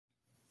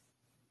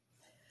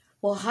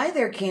Well, hi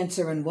there,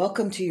 Cancer, and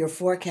welcome to your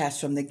forecast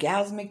from the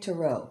Gasmic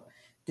Tarot.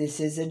 This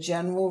is a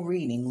general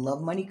reading,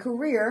 love, money,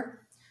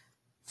 career,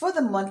 for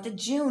the month of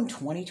June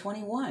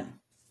 2021.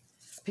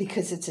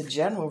 Because it's a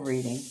general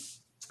reading,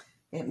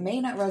 it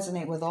may not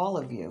resonate with all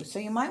of you. So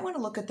you might want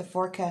to look at the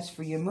forecast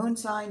for your moon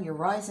sign, your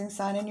rising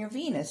sign, and your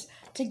Venus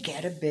to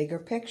get a bigger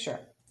picture.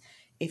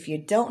 If you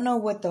don't know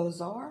what those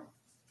are,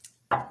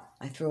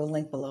 I threw a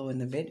link below in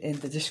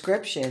the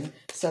description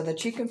so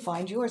that you can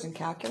find yours and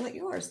calculate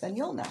yours. Then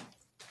you'll know.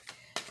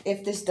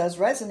 If this does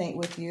resonate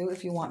with you,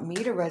 if you want me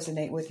to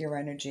resonate with your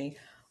energy,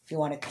 if you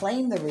want to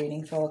claim the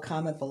reading, throw a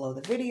comment below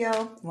the video.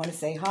 If you want to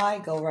say hi,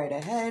 go right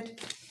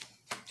ahead.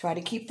 Try to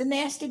keep the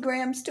nasty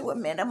grams to a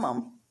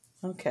minimum.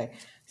 Okay,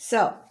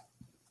 so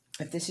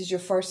if this is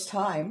your first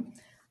time,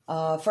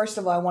 first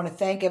of all, I want to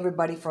thank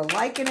everybody for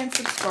liking and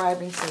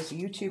subscribing so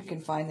YouTube can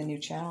find the new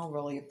channel.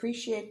 Really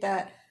appreciate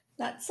that.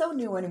 Not so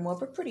new anymore,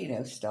 but pretty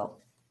new still.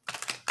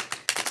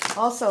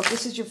 Also, if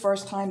this is your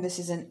first time, this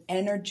is an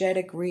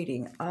energetic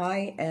reading.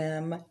 I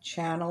am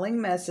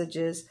channeling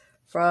messages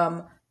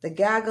from the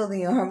gaggle,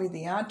 the army,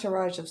 the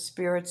entourage of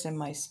spirits in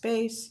my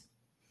space.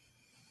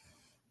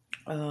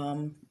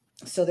 So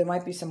there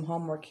might be some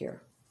homework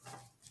here.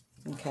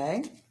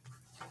 Okay?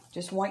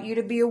 Just want you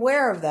to be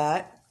aware of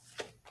that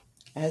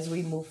as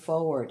we move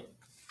forward.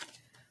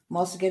 I'm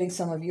also getting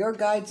some of your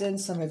guides in,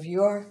 some of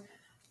your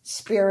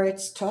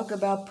spirits. Talk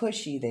about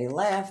pushy. They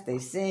laugh, they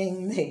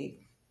sing, they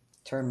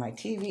turn my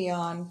TV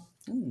on.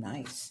 Ooh,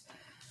 nice.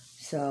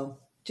 So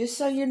just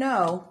so you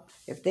know,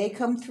 if they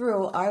come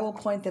through, I will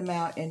point them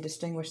out and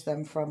distinguish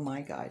them from my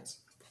guides.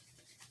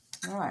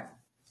 All right.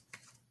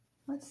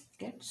 Let's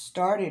get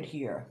started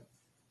here.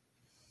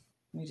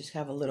 Let me just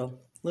have a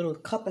little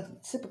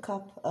sip of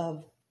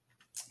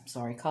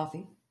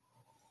coffee.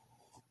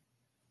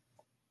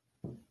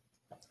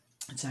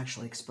 It's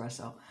actually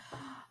espresso.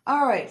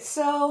 All right.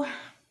 So,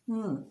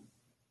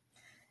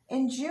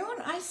 in June,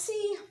 I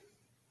see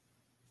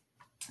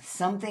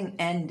something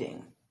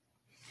ending.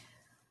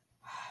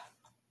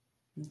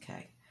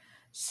 Okay.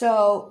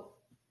 So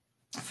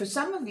for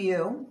some of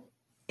you,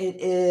 it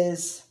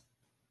is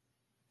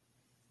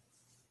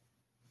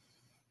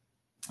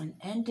an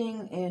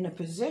ending in a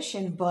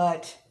position,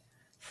 but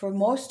for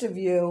most of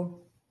you,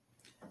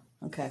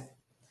 okay.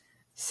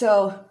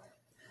 So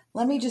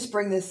let me just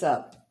bring this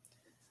up.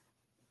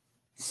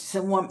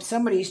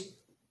 Somebody's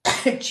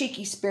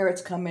cheeky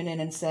spirits coming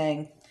in and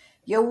saying,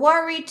 you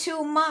worry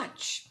too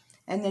much.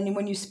 And then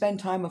when you spend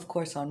time, of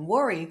course, on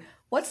worry,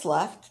 what's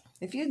left?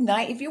 If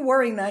you're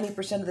worrying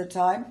 90% of the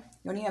time,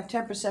 you only have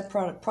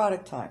 10%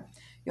 product time.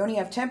 You only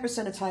have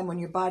 10% of time when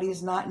your body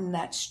is not in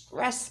that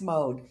stress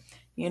mode,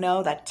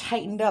 that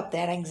tightened up,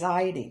 that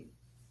anxiety.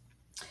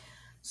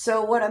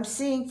 So what I'm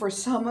seeing for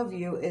some of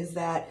you is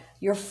that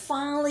you're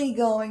finally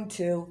going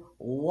to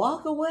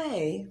walk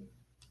away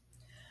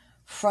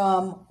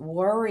from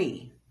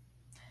worry.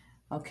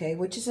 Okay,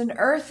 which is an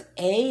Earth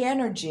A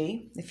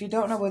energy. If you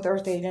don't know what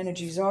Earth A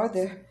energies are,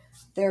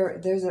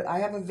 I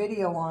have a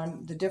video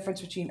on the difference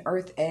between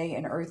Earth A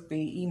and Earth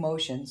B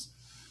emotions.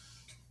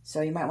 So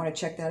you might want to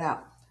check that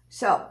out.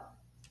 So,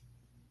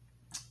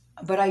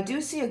 but I do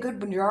see a good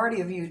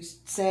majority of you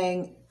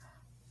saying,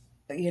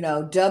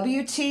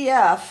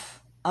 WTF,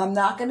 I'm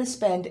not going to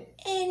spend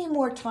any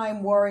more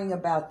time worrying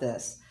about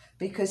this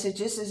because it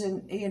just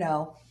isn't,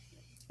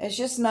 it's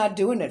just not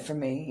doing it for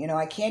me.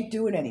 I can't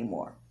do it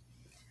anymore.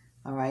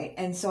 All right.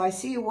 And so I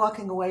see you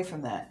walking away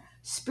from that.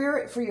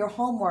 Spirit for your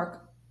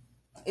homework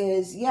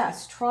is,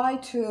 yes, try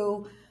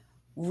to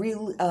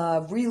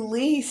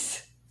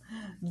release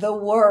the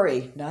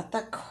worry, not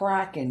the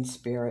Kraken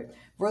spirit.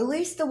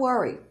 Release the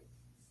worry.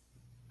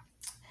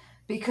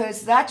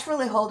 Because that's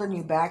really holding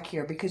you back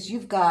here because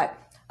you've got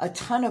a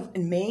ton of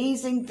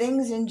amazing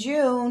things in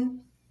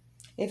June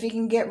if you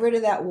can get rid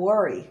of that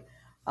worry.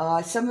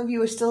 Some of you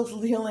are still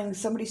dealing,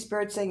 somebody's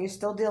spirit saying you're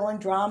still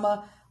dealing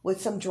with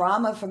some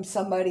drama from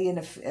somebody in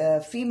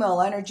a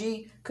female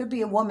energy. Could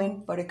be a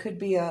woman, but it could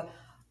be a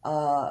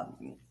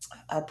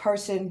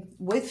person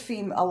with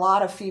a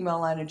lot of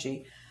female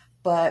energy.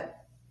 But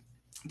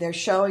they're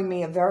showing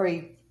me a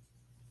very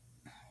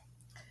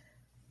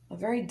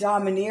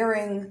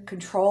domineering,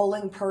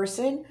 controlling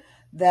person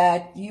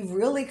that you've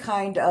really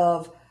kind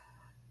of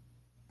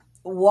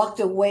walked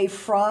away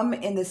from,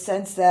 in the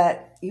sense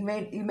that you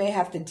may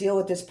have to deal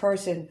with this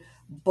person,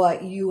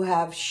 but you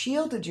have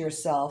shielded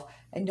yourself,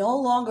 and no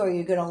longer are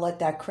you going to let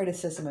that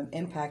criticism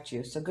impact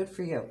you. So good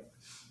for you.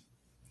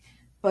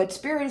 But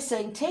Spirit is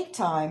saying, take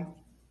time,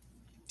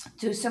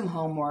 do some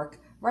homework,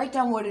 write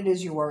down what it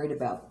is you're worried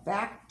about.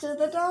 Back to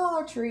the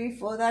Dollar Tree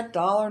for that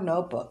dollar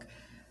notebook.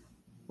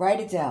 Write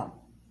it down.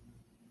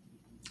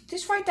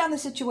 Just write down the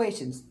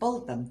situations,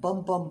 bullet them,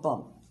 bum, bum,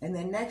 bum. And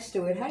then next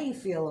to it, how do you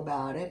feel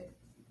about it?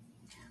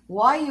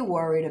 Why are you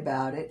worried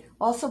about it?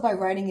 Also, by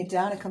writing it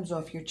down, it comes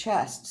off your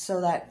chest so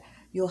that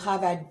you'll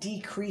have a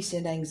decrease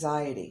in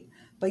anxiety.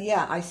 But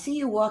yeah, I see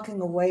you walking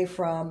away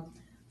from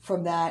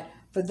that.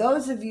 For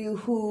those of you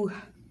who,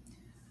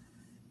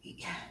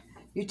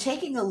 you're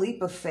taking a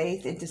leap of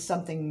faith into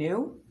something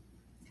new,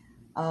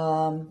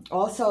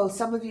 Also,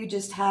 some of you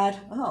just had,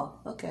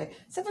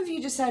 some of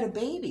you just had a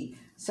baby.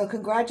 So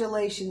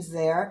congratulations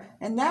there.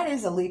 And that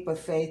is a leap of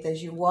faith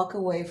as you walk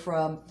away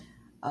from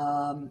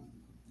the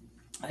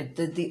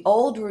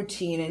old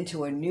routine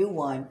into a new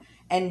one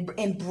and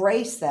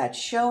embrace that,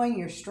 showing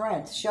your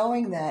strength,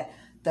 showing that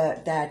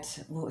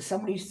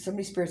somebody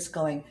spirit's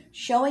going,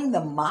 showing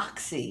the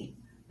moxie.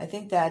 I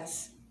think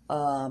that's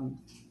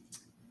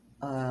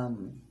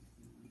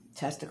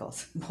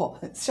testicles.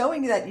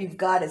 Showing that you've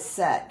got a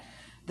set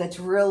that's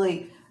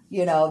really,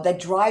 that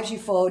drives you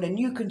forward, and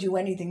you can do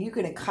anything, you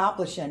can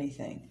accomplish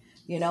anything,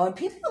 and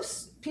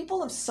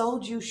people have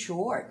sold you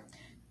short.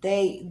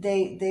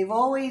 They've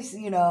always,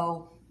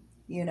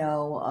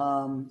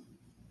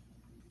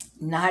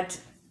 not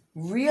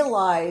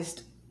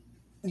realized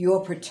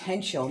your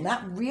potential,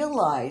 not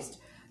realized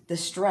the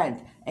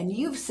strength. And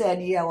you've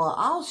said, yeah, well,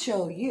 I'll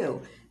show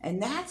you. And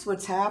that's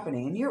what's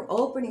happening. And you're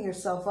opening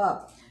yourself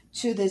up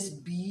to this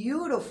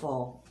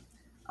beautiful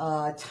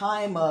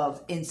time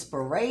of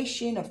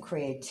inspiration, of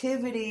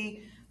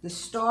creativity. The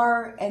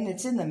star, and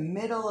it's in the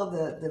middle of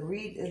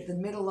the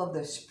middle of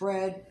the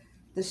spread.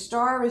 The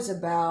star is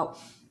about,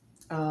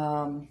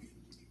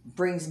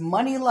 brings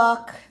money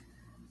luck.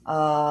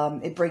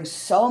 It brings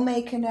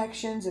soulmate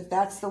connections, if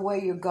that's the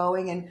way you're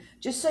going. And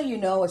just so you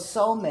know, a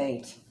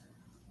soulmate,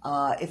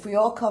 if we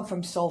all come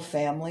from soul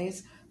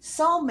families,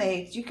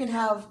 soulmates, you can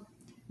have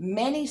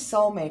many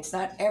soulmates.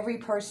 Not every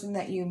person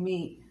that you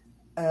meet,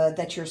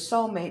 that your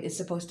soulmate is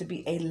supposed to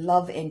be a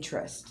love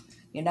interest.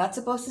 You're not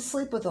supposed to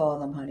sleep with all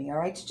of them, honey, all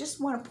right? So just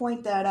want to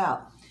point that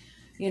out.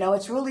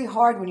 It's really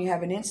hard when you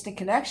have an instant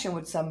connection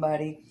with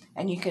somebody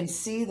and you can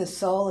see the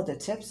soul at the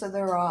tips of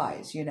their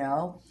eyes,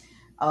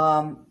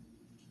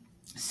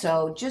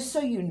 So just so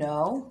you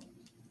know,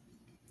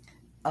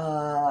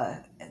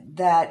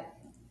 that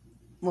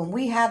when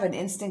we have an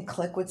instant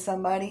click with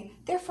somebody,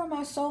 they're from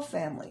our soul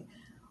family.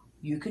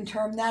 You can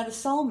term that a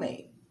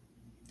soulmate.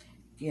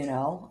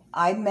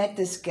 I met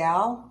this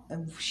gal,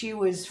 and she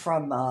was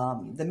from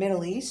the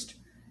Middle East,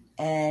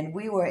 and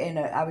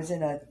I was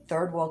in a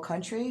third world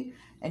country,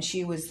 and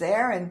she was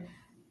there, and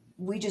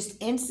we just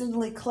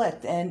instantly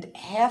clicked. And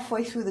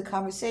halfway through the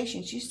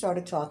conversation, she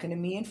started talking to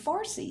me in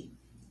Farsi.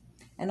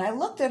 And I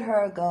looked at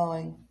her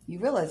going, you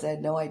realize I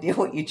had no idea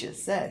what you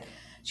just said.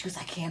 She goes,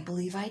 I can't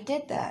believe I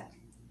did that.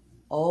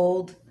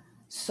 Old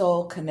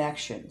soul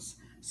connections.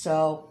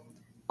 So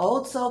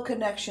old soul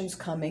connections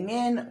coming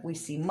in. We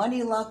see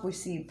money luck. We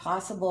see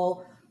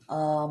possible,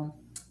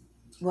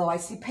 I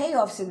see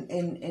payoffs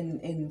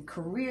in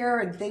career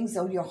and things.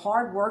 So your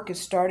hard work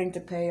is starting to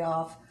pay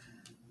off.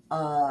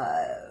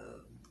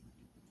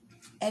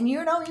 And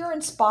you're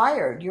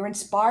inspired. You're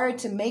inspired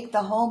to make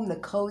the home the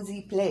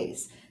cozy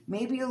place.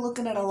 Maybe you're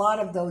looking at a lot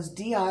of those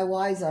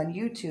DIYs on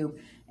YouTube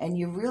and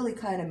you're really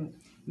kind of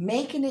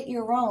making it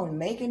your own,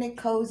 making it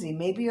cozy.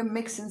 Maybe you're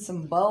mixing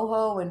some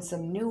boho and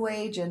some new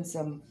age and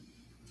some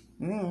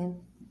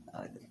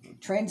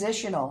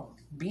transitional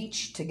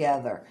beach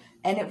together.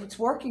 And it's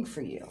working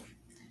for you.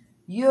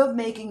 You're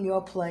making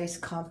your place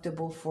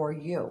comfortable for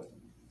you.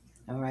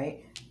 All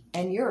right?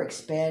 And you're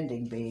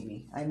expanding,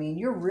 baby. I mean,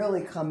 you're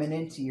really coming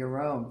into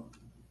your own.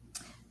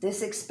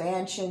 This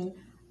expansion,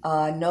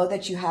 know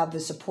that you have the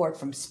support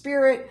from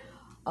spirit.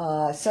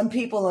 Some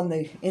people in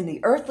the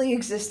earthly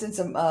existence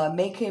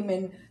may come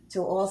in to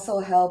also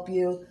help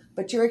you.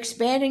 But you're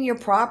expanding your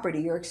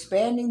property. You're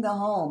expanding the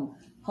home.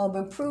 Home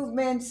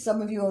improvements.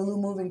 Some of you are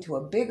moving to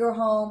a bigger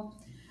home.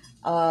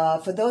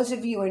 For those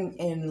of you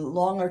in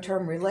longer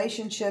term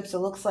relationships, it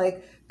looks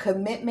like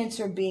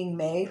commitments are being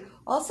made.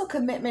 Also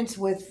commitments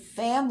with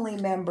family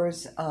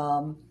members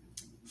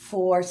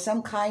for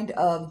some kind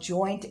of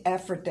joint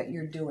effort that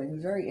you're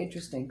doing. Very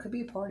interesting. Could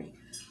be a party.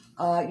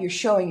 You're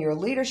showing your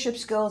leadership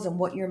skills and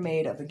what you're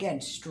made of. Again,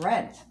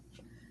 strength.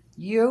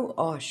 You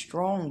are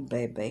strong,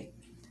 baby.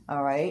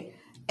 All right.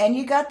 And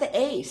you got the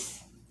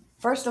ace.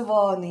 First of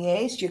all, in the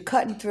ace, you're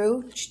cutting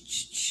through.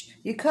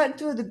 You're cutting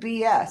through the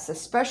BS,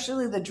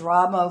 especially the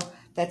drama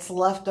that's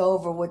left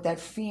over with that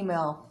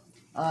female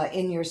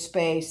in your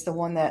space, the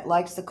one that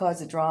likes to cause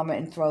the drama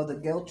and throw the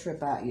guilt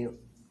trip at you.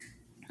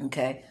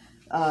 Okay.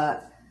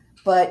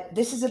 But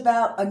this is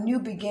about a new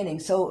beginning.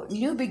 So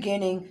new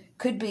beginning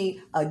could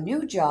be a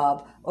new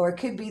job, or it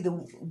could be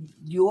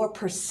your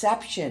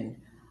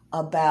perception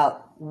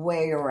about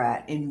where you're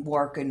at in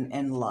work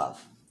and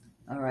love.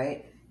 All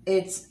right.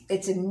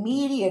 It's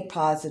immediate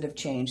positive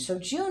change. So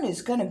June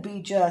is going to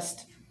be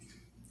just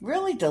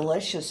really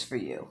delicious for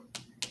you.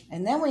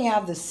 And then we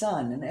have the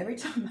sun. And every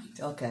time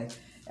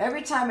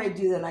I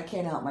do that, I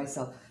can't help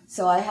myself.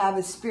 So I have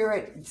a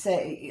spirit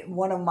say,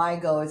 one of my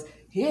goes,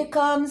 here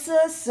comes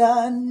the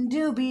sun,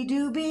 doobie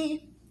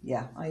doobie.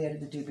 Yeah, I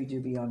added the doobie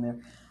doobie on there.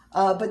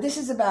 But this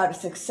is about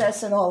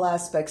success in all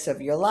aspects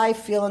of your life,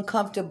 feeling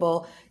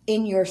comfortable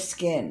in your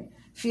skin,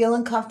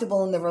 feeling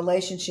comfortable in the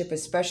relationship,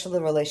 especially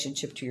the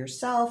relationship to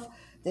yourself.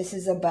 This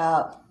is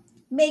about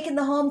making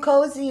the home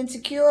cozy and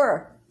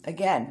secure.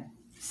 Again,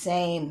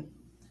 same.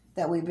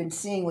 that we've been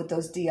seeing with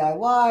those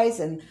DIYs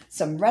and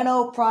some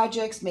reno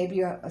projects.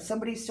 Maybe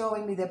somebody's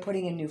showing me they're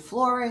putting in new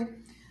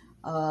flooring.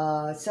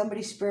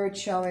 Somebody's spirit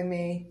showing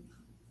me,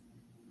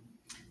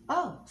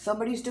 oh,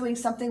 somebody's doing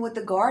something with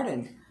the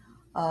garden.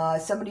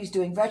 Somebody's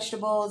doing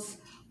vegetables,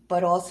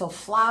 but also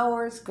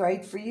flowers.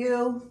 Great for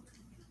you.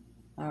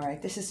 All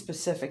right, this is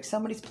specific.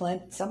 Somebody's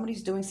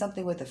doing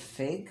something with a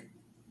fig.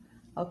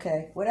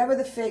 Okay, whatever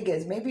the fig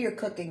is, maybe you're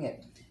cooking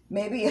it.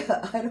 Maybe,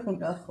 I don't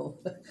know.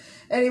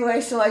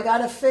 Anyway, so I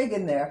got a fig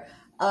in there.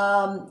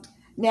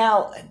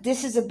 Now,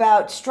 this is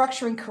about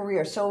structuring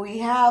career. So we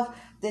have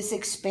this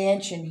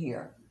expansion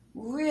here.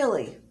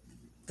 Really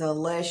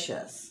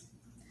delicious.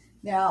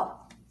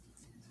 Now,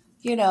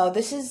 you know,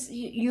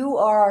 you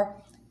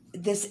are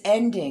this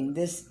ending,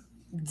 this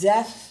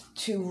death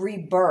to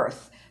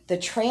rebirth, the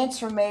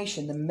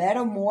transformation, the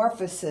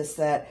metamorphosis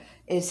that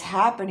is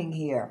happening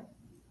here.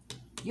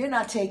 You're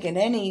not taking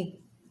any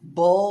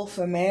bull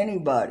from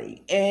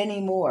anybody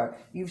anymore.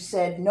 You've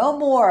said no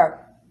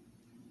more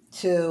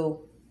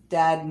to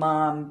dad,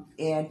 mom,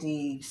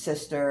 auntie,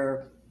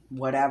 sister,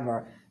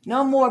 whatever.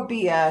 No more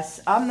BS.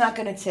 I'm not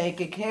going to take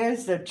it.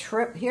 Here's the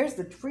trip. Here's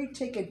the free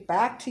ticket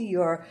back to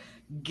your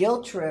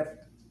guilt trip.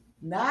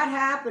 Not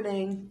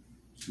happening.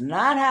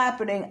 Not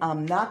happening.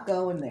 I'm not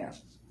going there.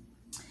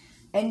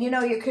 And, you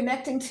know, you're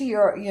connecting to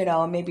your, you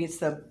know, maybe it's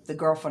the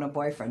girlfriend or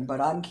boyfriend, but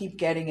I keep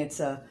getting it's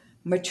a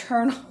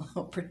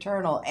maternal,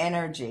 paternal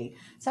energy.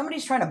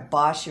 Somebody's trying to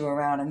boss you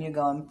around and you're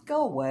going,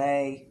 go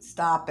away,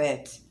 stop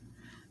it.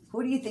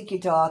 Who do you think you're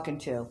talking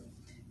to?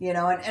 You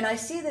know, and I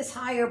see this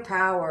higher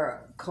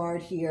power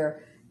card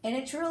here, and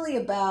it's really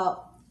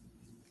about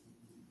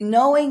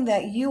knowing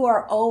that you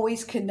are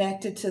always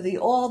connected to the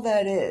all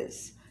that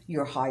is,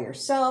 your higher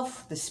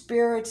self, the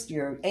spirits,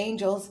 your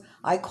angels.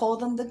 I call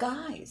them the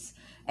guys.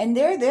 And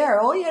they're there.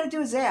 All you got to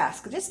do is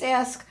ask. Just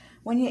ask.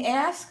 When you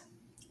ask,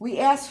 we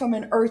ask from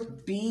an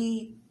Earth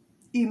B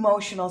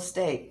emotional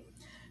state.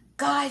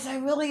 Guys, I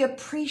really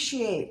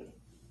appreciate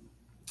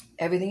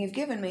everything you've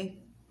given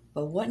me,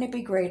 but wouldn't it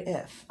be great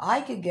if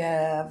I could give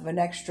an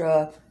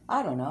extra,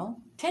 I don't know,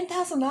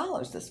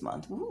 $10,000 this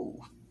month? Ooh.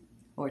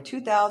 Or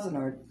 $2,000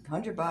 or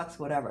 $100,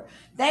 whatever.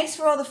 Thanks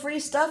for all the free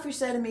stuff you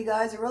said to me,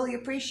 guys. I really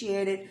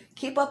appreciate it.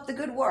 Keep up the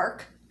good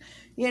work.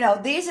 You know,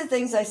 these are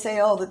things I say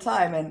all the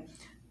time, and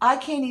I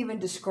can't even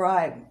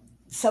describe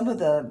some of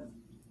the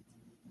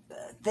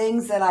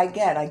things that I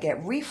get. I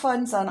get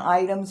refunds on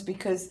items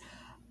because,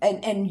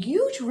 and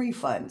huge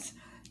refunds,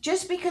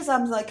 just because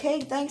I'm like,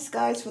 hey, thanks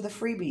guys for the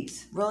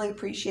freebies. Really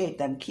appreciate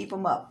them. Keep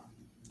them up.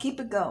 Keep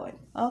it going.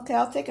 Okay,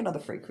 I'll take another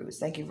free cruise.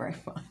 Thank you very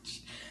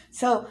much.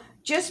 So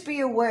just be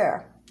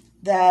aware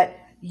that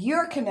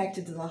you're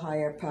connected to the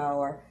higher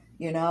power,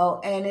 you know,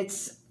 and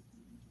it's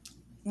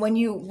when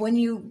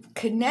you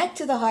connect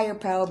to the higher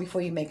power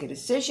before you make a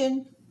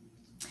decision,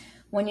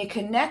 when you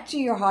connect to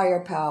your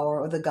higher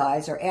power or the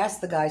guys or ask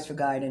the guys for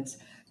guidance,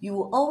 you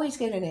will always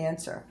get an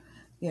answer,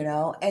 you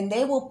know, and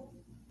they will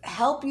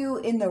help you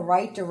in the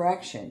right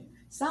direction.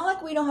 It's not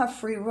like we don't have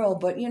free will,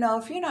 but, you know,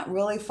 if you're not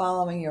really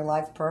following your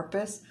life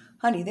purpose,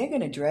 honey, they're going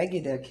to drag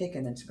you there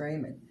kicking and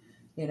screaming,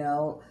 you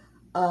know.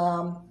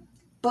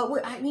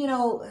 You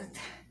know,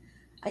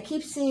 I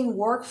keep seeing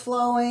work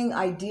flowing,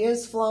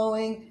 ideas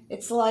flowing.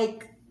 It's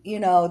like, you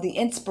know, the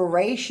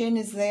inspiration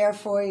is there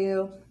for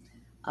you.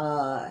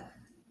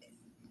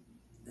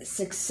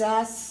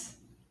 Success.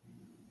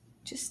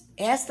 Just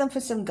ask them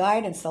for some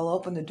guidance. They'll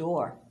open the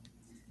door.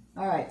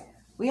 All right.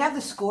 We have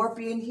the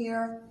Scorpion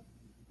here,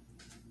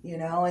 you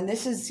know, and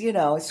this is, you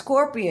know, a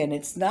Scorpion.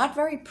 It's not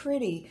very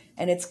pretty,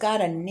 and it's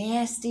got a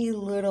nasty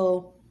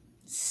little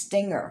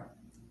stinger,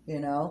 you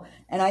know,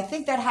 and I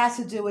think that has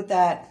to do with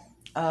that.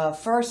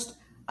 First,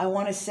 I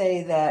want to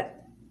say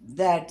that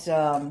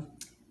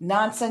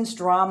nonsense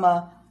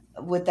drama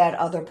with that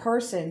other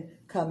person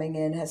coming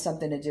in has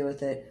something to do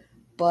with it,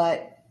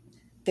 but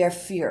they're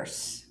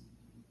fierce,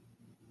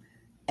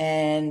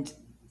 and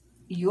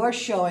you're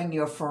showing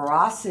your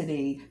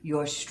ferocity,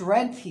 your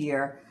strength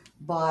here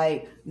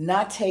by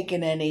not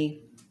taking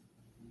any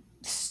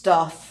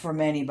stuff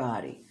from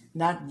anybody,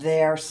 not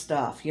their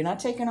stuff. You're not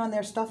taking on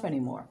their stuff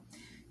anymore.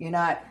 You're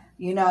not,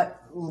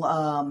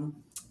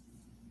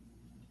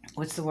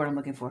 what's the word I'm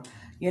looking for?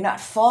 You're not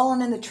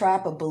falling in the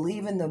trap of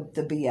believing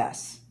the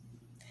BS.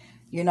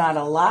 You're not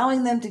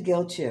allowing them to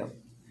guilt you.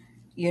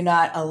 You're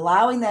not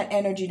allowing that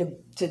energy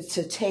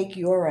to take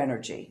your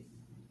energy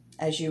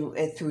as you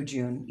through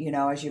June, you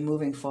know, as you're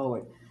moving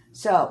forward.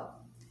 So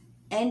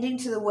ending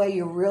to the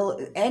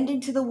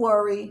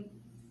worry,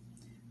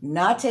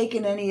 not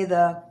taking any of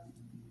the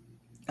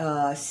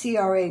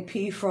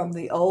CRAP from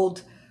the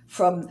old,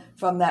 from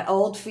that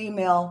old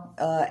female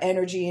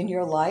energy in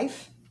your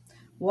life,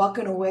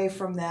 walking away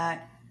from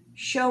that,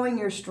 showing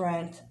your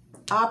strength,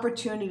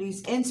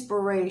 opportunities,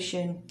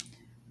 inspiration,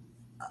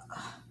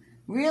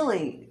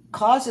 really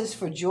causes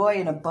for joy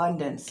and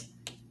abundance,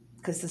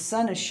 because the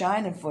sun is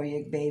shining for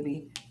you,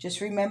 baby. Just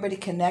remember to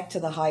connect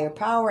to the higher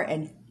power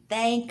and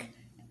thank,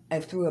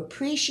 through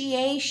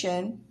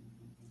appreciation,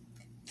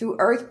 through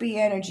Earth B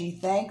energy,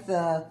 thank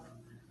the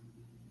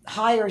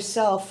higher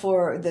self,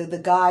 for the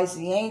guides,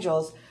 the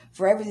angels,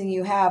 for everything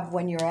you have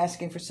when you're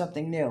asking for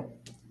something new.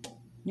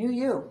 New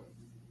you.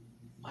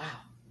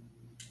 Wow.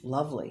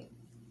 Lovely.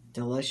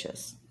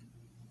 Delicious.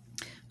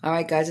 All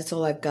right, guys, that's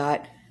all I've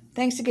got.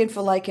 Thanks again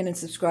for liking and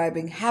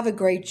subscribing. Have a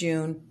great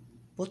June.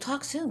 We'll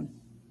talk soon.